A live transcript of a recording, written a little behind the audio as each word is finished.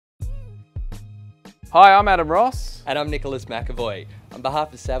Hi, I'm Adam Ross. And I'm Nicholas McAvoy. On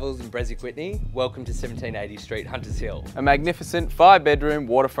behalf of Savills and Bresic Whitney, welcome to 1780 Street, Hunters Hill. A magnificent 5-bedroom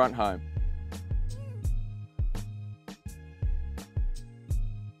waterfront home.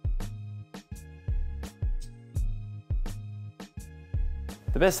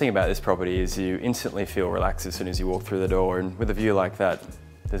 The best thing about this property is you instantly feel relaxed as soon as you walk through the door, and with a view like that,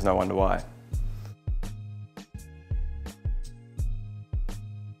 there's no wonder why.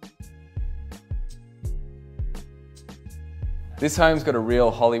 This home's got a real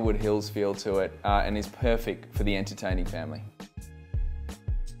Hollywood Hills feel to it and is perfect for the entertaining family.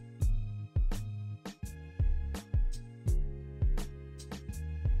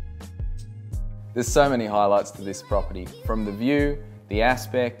 There's so many highlights to this property, from the view, the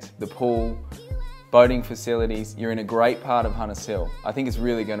aspect, the pool, boating facilities. You're in a great part of Hunters Hill. I think it's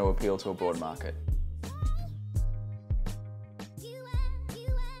really going to appeal to a broad market.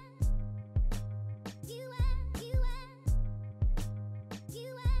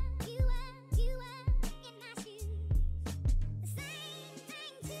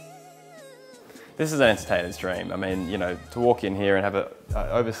 This is an entertainer's dream. I mean, you know, to walk in here and have an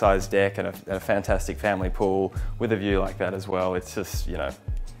oversized deck and a fantastic family pool with a view like that as well, it's just, you know,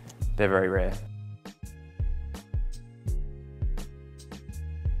 they're very rare.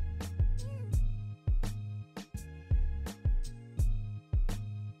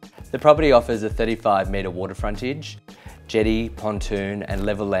 The property offers a 35-metre water frontage, jetty, pontoon and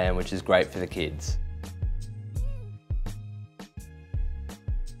level land, which is great for the kids.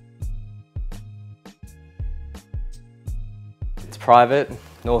 It's private,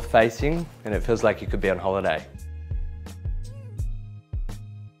 north facing, and it feels like you could be on holiday.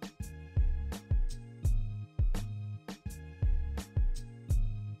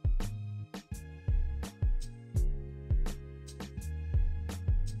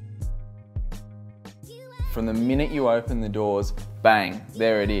 From the minute you open the doors, bang,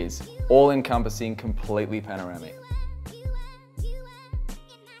 there it is. All encompassing, completely panoramic.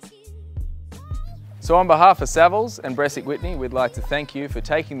 So on behalf of Savills and Bresic Whitney, we'd like to thank you for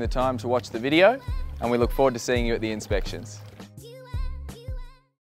taking the time to watch the video, and we look forward to seeing you at the inspections.